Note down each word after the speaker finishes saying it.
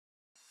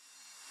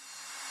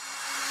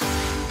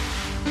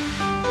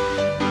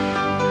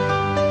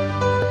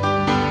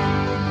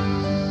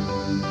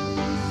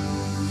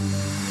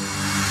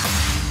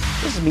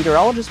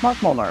Meteorologist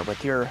Mark Molnar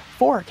with your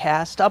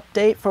forecast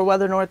update for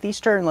Weather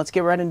Northeastern. Let's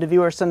get right into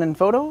viewer send-in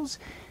photos.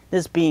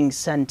 This being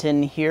sent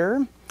in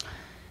here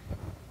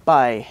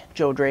by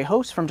Joe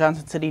Drehos from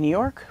Johnson City, New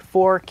York,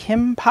 for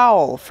Kim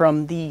Powell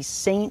from the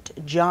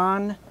St.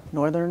 John,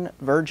 Northern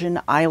Virgin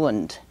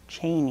Island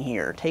chain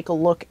here. Take a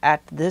look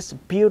at this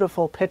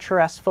beautiful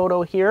picturesque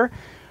photo here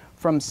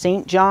from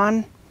St.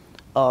 John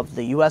of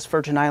the U.S.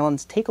 Virgin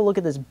Islands. Take a look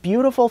at this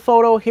beautiful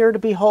photo here to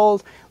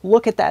behold.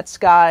 Look at that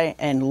sky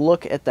and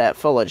look at that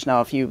foliage. Now,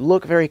 if you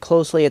look very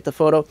closely at the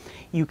photo,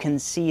 you can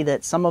see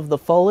that some of the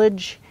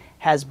foliage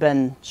has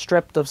been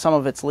stripped of some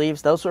of its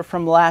leaves. Those were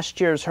from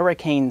last year's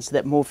hurricanes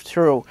that moved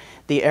through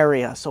the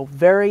area. So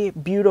very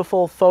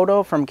beautiful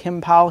photo from Kim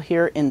Powell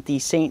here in the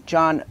St.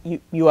 John,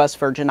 U.S.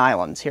 Virgin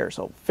Islands here.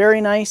 So very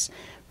nice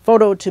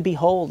photo to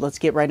behold. Let's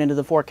get right into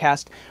the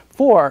forecast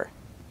for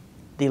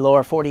the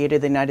lower 48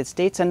 of the United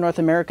States and North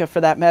America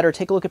for that matter.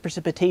 Take a look at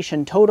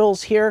precipitation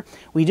totals here.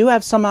 We do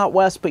have some out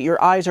west, but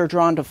your eyes are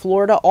drawn to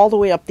Florida all the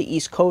way up the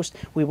east coast.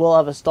 We will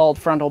have a stalled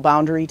frontal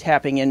boundary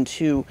tapping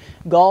into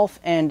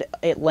Gulf and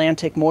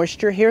Atlantic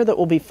moisture here that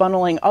will be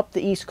funneling up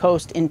the east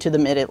coast into the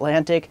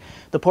mid-Atlantic.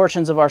 The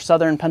portions of our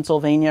southern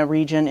Pennsylvania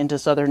region into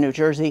southern New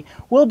Jersey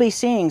will be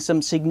seeing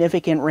some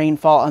significant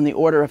rainfall on the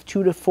order of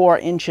 2 to 4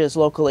 inches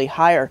locally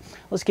higher.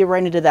 Let's get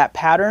right into that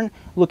pattern.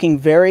 Looking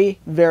very,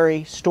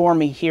 very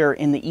stormy here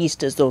in the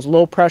east as those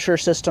low pressure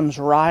systems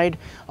ride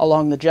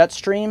along the jet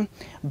stream,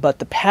 but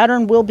the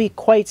pattern will be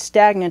quite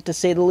stagnant to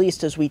say the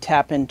least as we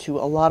tap into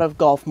a lot of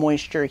Gulf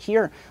moisture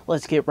here.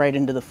 Let's get right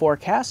into the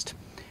forecast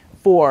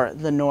for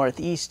the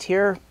Northeast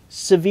here.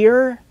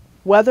 Severe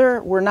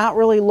weather, we're not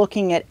really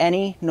looking at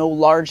no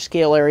large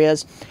scale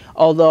areas,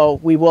 although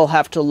we will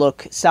have to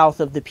look south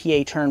of the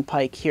PA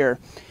Turnpike here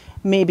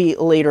maybe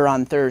later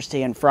on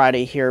Thursday and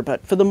Friday here,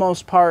 but for the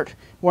most part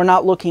we're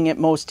not looking at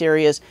most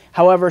areas.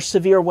 However,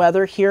 severe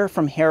weather here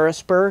from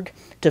Harrisburg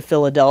to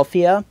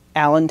Philadelphia,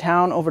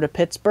 Allentown over to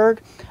Pittsburgh.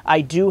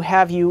 I do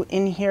have you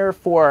in here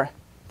for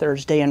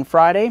Thursday and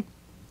Friday,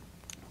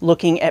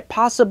 looking at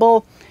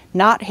possible,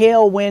 not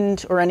hail,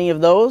 wind, or any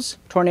of those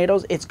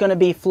tornadoes. It's going to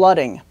be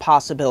flooding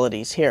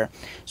possibilities here.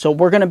 So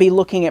we're going to be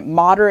looking at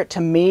moderate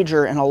to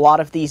major in a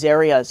lot of these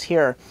areas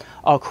here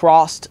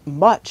across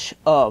much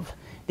of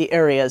the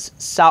areas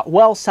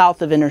well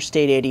south of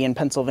Interstate 80 in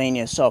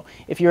Pennsylvania. So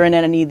if you're in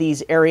any of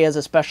these areas,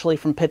 especially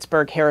from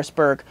Pittsburgh,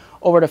 Harrisburg,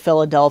 over to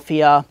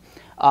Philadelphia,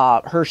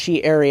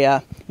 Hershey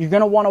area, you're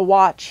going to want to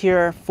watch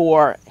here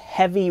for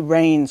heavy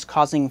rains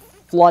causing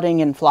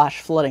flooding and flash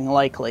flooding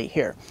likely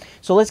here.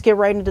 So let's get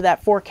right into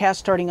that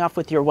forecast, starting off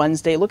with your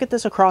Wednesday. Look at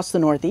this across the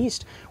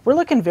Northeast. We're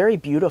looking very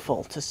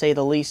beautiful, to say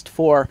the least,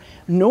 for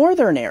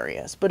northern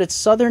areas, but it's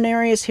southern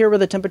areas here where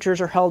the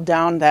temperatures are held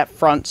down, that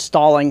front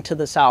stalling to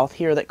the south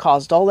here that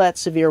caused all that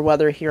severe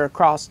weather here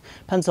across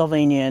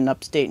Pennsylvania and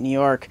upstate New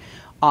York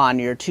on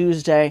your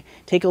Tuesday.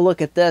 Take a look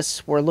at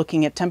this. We're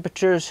looking at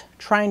temperatures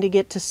trying to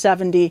get to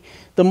 70.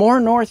 The more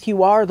north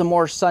you are, the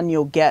more sun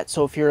you'll get.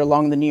 So if you're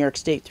along the New York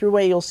State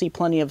Thruway, you'll see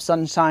plenty of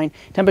sunshine.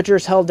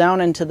 Temperatures held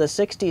down into the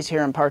 60s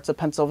here in parts of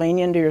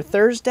Pennsylvania into your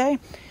Thursday.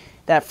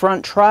 That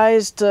front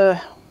tries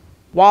to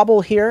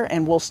wobble here,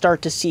 and we'll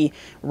start to see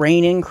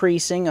rain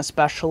increasing,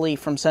 especially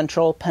from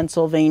central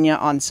Pennsylvania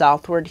on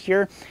southward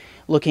here,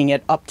 looking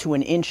at up to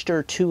an inch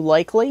or two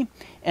likely.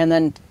 And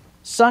then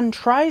sun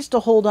tries to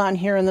hold on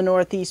here in the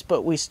Northeast,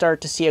 but we start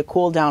to see a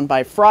cool down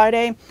by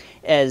Friday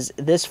as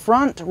this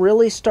front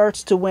really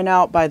starts to win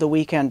out by the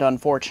weekend,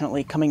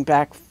 unfortunately, coming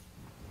back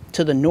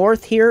to the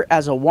north here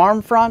as a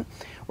warm front.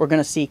 We're going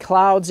to see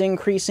clouds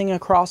increasing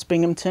across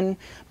Binghamton,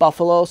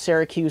 Buffalo,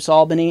 Syracuse,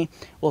 Albany.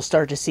 We'll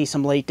start to see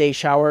some late day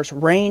showers.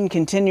 Rain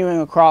continuing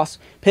across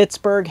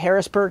Pittsburgh,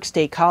 Harrisburg,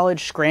 State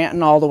College,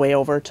 Scranton, all the way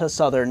over to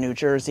southern New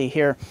Jersey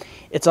here.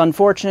 It's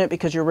unfortunate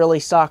because you're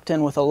really socked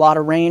in with a lot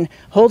of rain,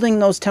 holding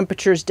those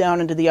temperatures down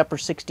into the upper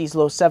 60s,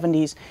 low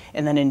 70s,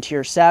 and then into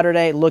your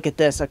Saturday. Look at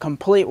this, a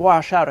complete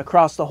washout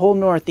across the whole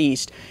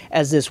Northeast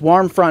as this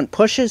warm front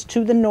pushes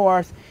to the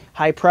north.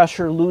 High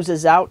pressure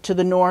loses out to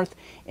the north,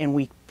 and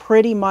we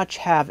pretty much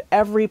have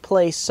every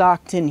place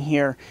socked in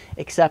here,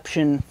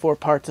 exception for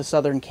parts of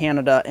southern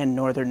Canada and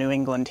northern New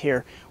England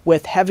here,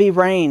 with heavy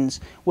rains,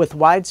 with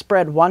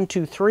widespread 1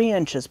 to 3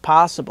 inches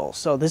possible.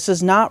 So this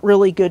is not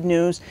really good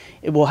news.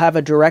 It will have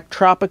a direct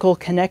tropical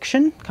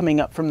connection coming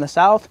up from the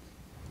south,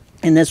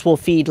 and this will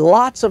feed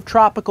lots of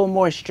tropical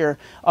moisture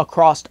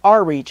across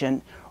our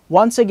region,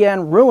 once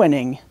again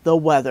ruining the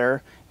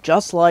weather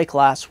just like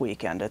last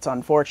weekend. It's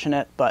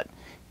unfortunate, but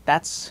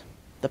that's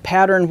the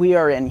pattern we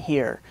are in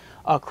here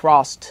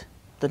across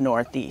the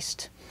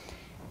Northeast.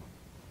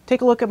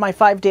 Take a look at my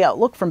 5-day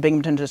outlook from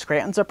Binghamton to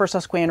Scranton's upper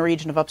Susquehanna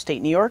region of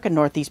upstate New York and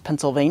northeast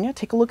Pennsylvania.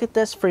 Take a look at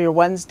this for your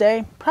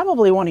Wednesday.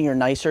 Probably one of your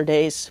nicer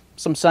days.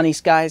 some sunny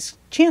skies,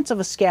 chance of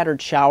a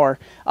scattered shower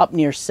up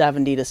near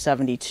 70 to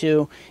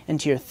 72.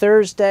 Into your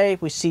Thursday,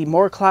 we see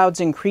more clouds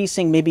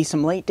increasing, maybe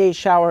some late day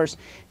showers,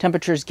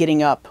 temperatures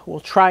getting up. We'll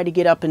try to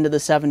get up into the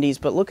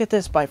 70s, but look at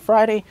this, by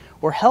Friday,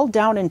 we're held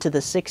down into the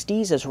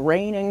 60s as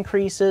rain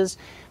increases,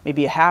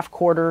 maybe a half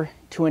quarter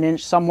to an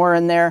inch somewhere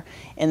in there.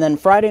 And then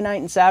Friday night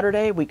and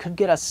Saturday, we could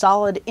get a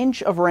solid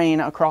inch of rain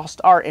across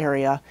our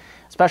area,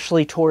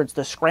 especially towards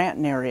the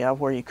Scranton area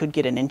where you could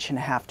get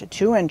 1.5 to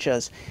 2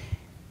 inches.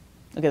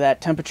 Look at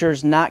that,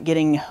 temperatures not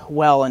getting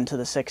well into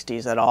the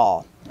 60s at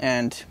all.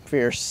 And for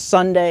your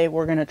Sunday,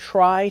 we're going to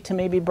try to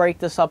maybe break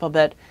this up a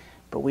bit,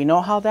 but we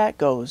know how that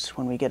goes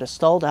when we get a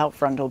stalled out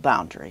frontal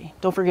boundary.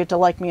 Don't forget to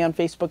like me on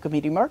Facebook at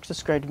MeteoMark,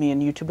 subscribe to me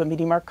on YouTube at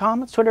MeteoMark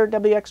Comments, Twitter at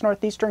WX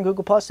Northeastern,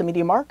 Google Plus at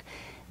MeteoMark.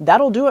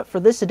 That'll do it for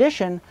this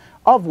edition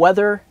of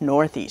Weather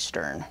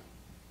Northeastern.